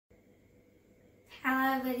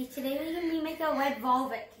Hello everybody, today we're going to be making a red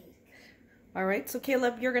velvet cake. Alright, so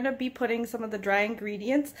Caleb, you're going to be putting some of the dry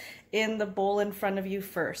ingredients in the bowl in front of you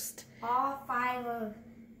first. All 5 of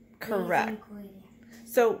Correct. these ingredients.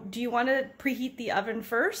 So, do you want to preheat the oven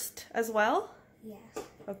first as well? Yes.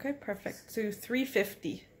 Okay, perfect. So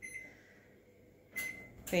 350.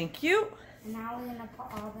 Thank you. And now we're going to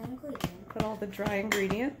put all the ingredients. Put all the dry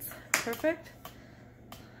ingredients. Perfect.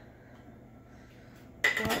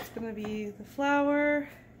 So that's going to be the flour,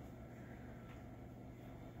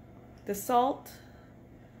 the salt.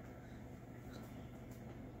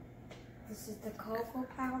 This is the cocoa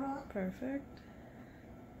powder. Perfect.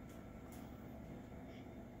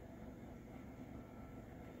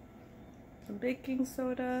 Some baking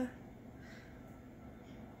soda.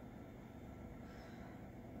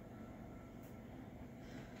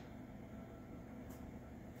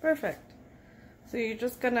 Perfect. So you're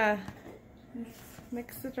just gonna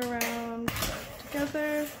mix it around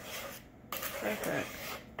together. Perfect.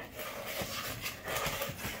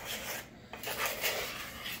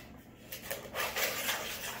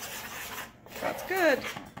 That's good.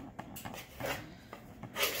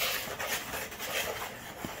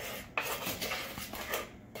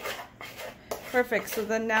 Perfect. So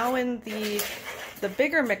then now in the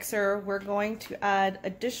bigger mixer, we're going to add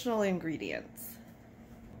additional ingredients.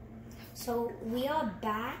 So we are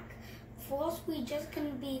back. First, we're just going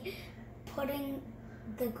to be putting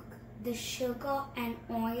the sugar and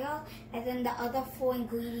oil, and then the other 4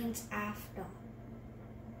 ingredients after.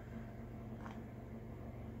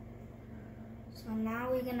 So now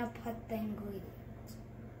we're going to put the ingredients,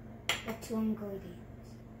 the 2 ingredients.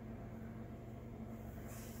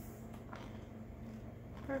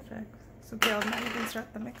 Perfect. So Gail, now you can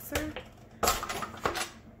start the mixer.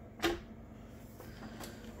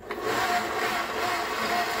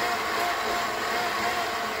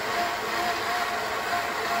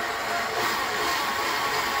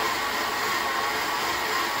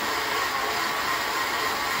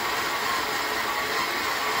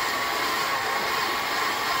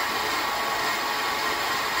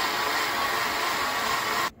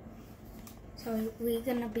 So we're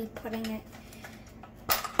going to be putting it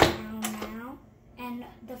now. And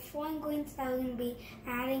the 4 ingredients that we're going to be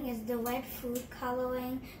adding is the red food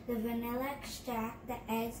coloring, the vanilla extract, the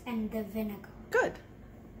eggs, and the vinegar. Good.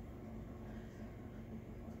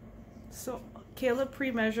 So Caleb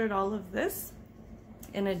pre-measured all of this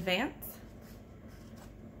in advance.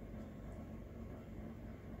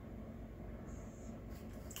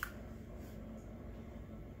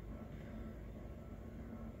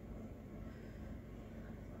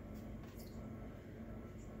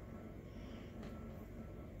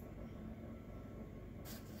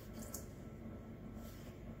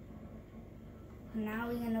 Now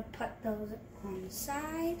we're going to put those on the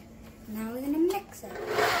side. Now we're going to mix it.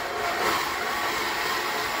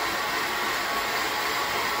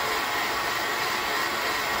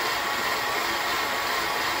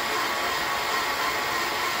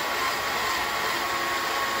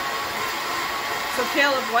 So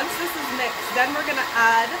Caleb, once this is mixed, then we're going to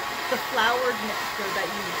add the floured mixture that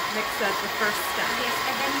you mixed at the first step. Yes,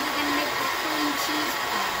 and then we're going to make the cream cheese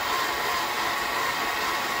pie.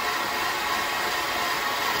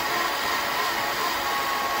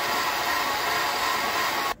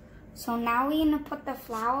 So now we're going to put the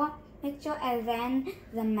flour mixture and then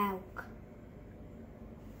the milk.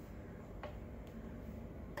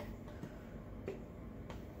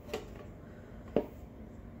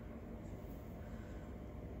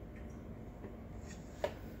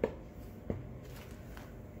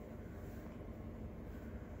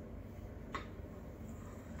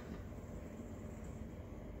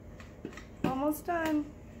 Almost done.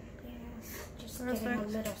 Yes, just Perfect. getting a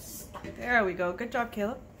little stuck. There we go. Good job,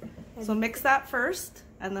 Caleb. So mix that first,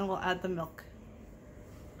 and then we'll add the milk.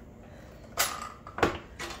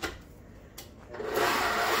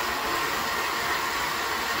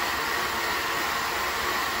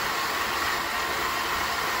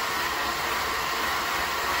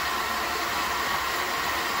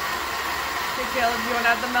 Okay, Caleb, you want to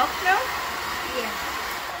add the milk now? Yeah.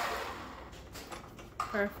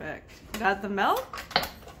 Perfect. Add the milk.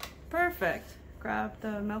 Perfect. Grab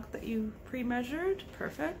the milk that you pre-measured.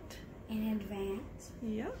 Perfect. In advance.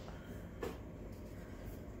 Yep.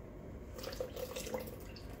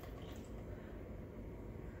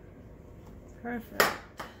 Perfect.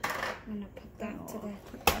 I'm going to put that to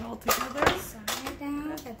Put that all together. the side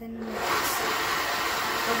down and then mix.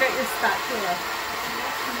 Go get your spatula.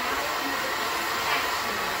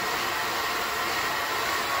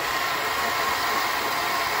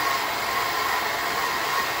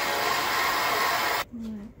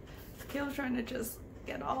 Caleb's trying to just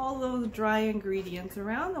get all those dry ingredients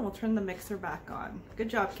around, then we'll turn the mixer back on. Good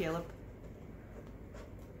job, Caleb.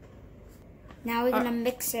 Now we're gonna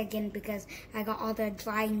mix it again because I got all the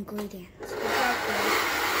dry ingredients. Good job, Caleb.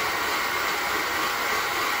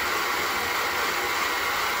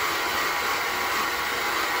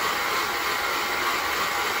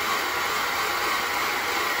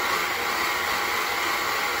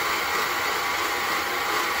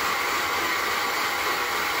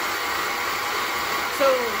 So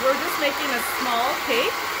we're just making a small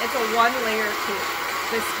cake. It's a 1-layer cake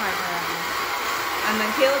this time around. And then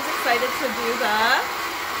Caleb's excited to do the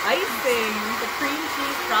icing, the cream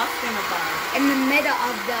cheese frosting above. In the middle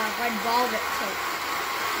of the red velvet cake.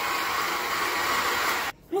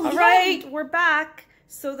 All right, we're back.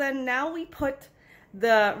 So then now we put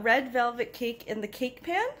the red velvet cake in the cake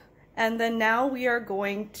pan. And then now we are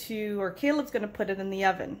going to, or Caleb's going to put it in the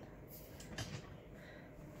oven.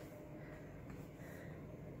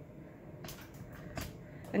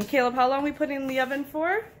 And Caleb, how long are we putting in the oven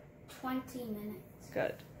for? 20 minutes.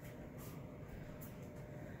 Good.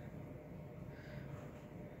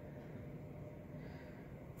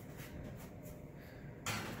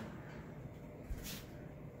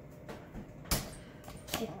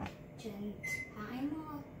 Kitchen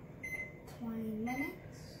timer, 20 minutes,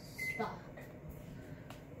 stop.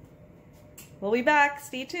 We'll be back.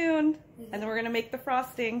 Stay tuned. And then we're going to make the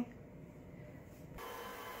frosting.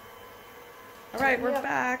 All right, we're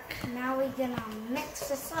back. Now we're gonna mix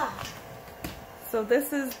this up. So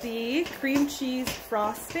this is the cream cheese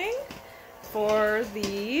frosting for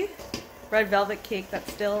the red velvet cake that's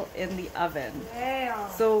still in the oven. Yeah.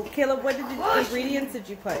 So Caleb, what ingredients did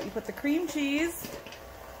you put? You put the cream cheese,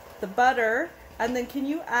 the butter, and then can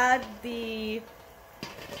you add, let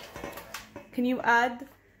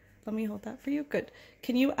me hold that for you, good.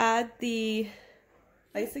 Can you add the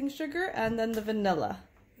icing sugar and then the vanilla?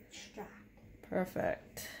 Extract.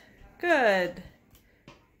 Perfect. Good.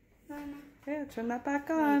 Okay, turn that back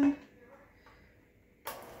on.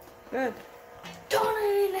 Good. Turn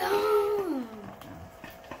it on.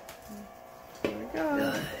 There we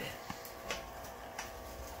go.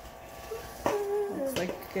 Looks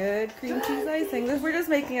like good cream cheese icing. We're just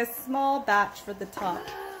making a small batch for the top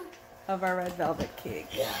of our red velvet cake.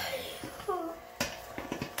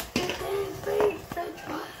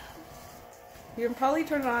 You can probably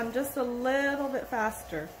turn it on just a little bit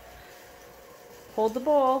faster. Hold the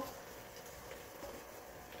bowl.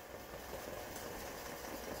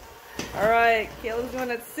 Alright, Caleb's doing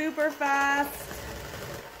it super fast.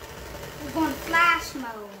 We're going flash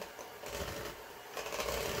mode.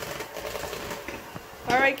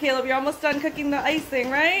 Alright, Caleb, you're almost done cooking the icing,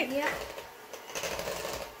 right? Yep.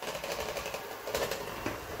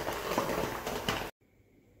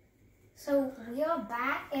 So we are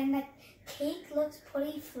back and the cake looks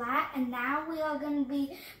pretty flat, and now we are going to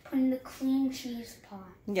be putting the cream cheese part.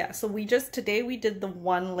 Yeah, so today we did the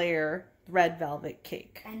 1-layer red velvet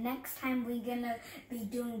cake. And next time we're going to be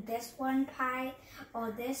doing this one pie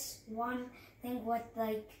or this one thing with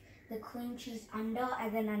like the cream cheese under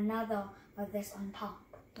and then another of this on top.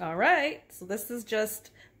 Alright, so this is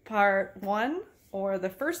just part 1, or the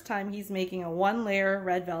first time he's making a 1-layer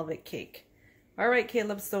red velvet cake. Alright,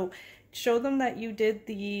 Caleb, so show them that you did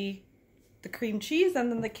the cream cheese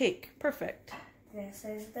and then the cake. Perfect. This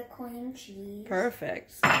is the cream cheese.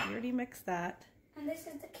 Perfect. So you already mixed that. And this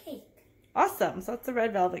is the cake. Awesome. So that's the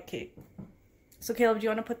red velvet cake. So Caleb, do you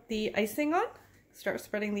want to put the icing on? Start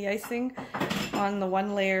spreading the icing on the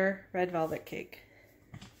 1-layer red velvet cake.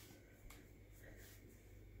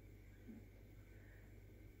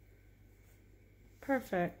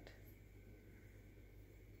 Perfect.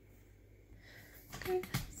 Okay.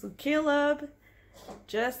 So Caleb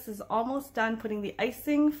just is almost done putting the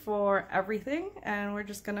icing for everything, and we're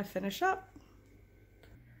just gonna finish up.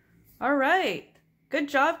 All right, good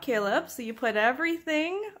job, Caleb. So you put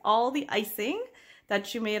everything, all the icing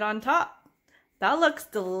that you made on top. That looks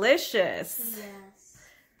delicious. Yes.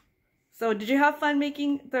 So did you have fun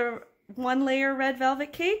making the 1-layer red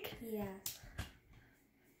velvet cake? Yes.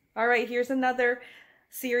 All right, here's another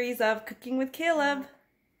series of Cooking with Caleb.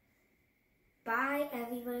 Bye,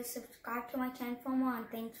 everybody. Subscribe to my channel for more. And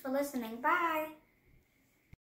thanks for listening. Bye.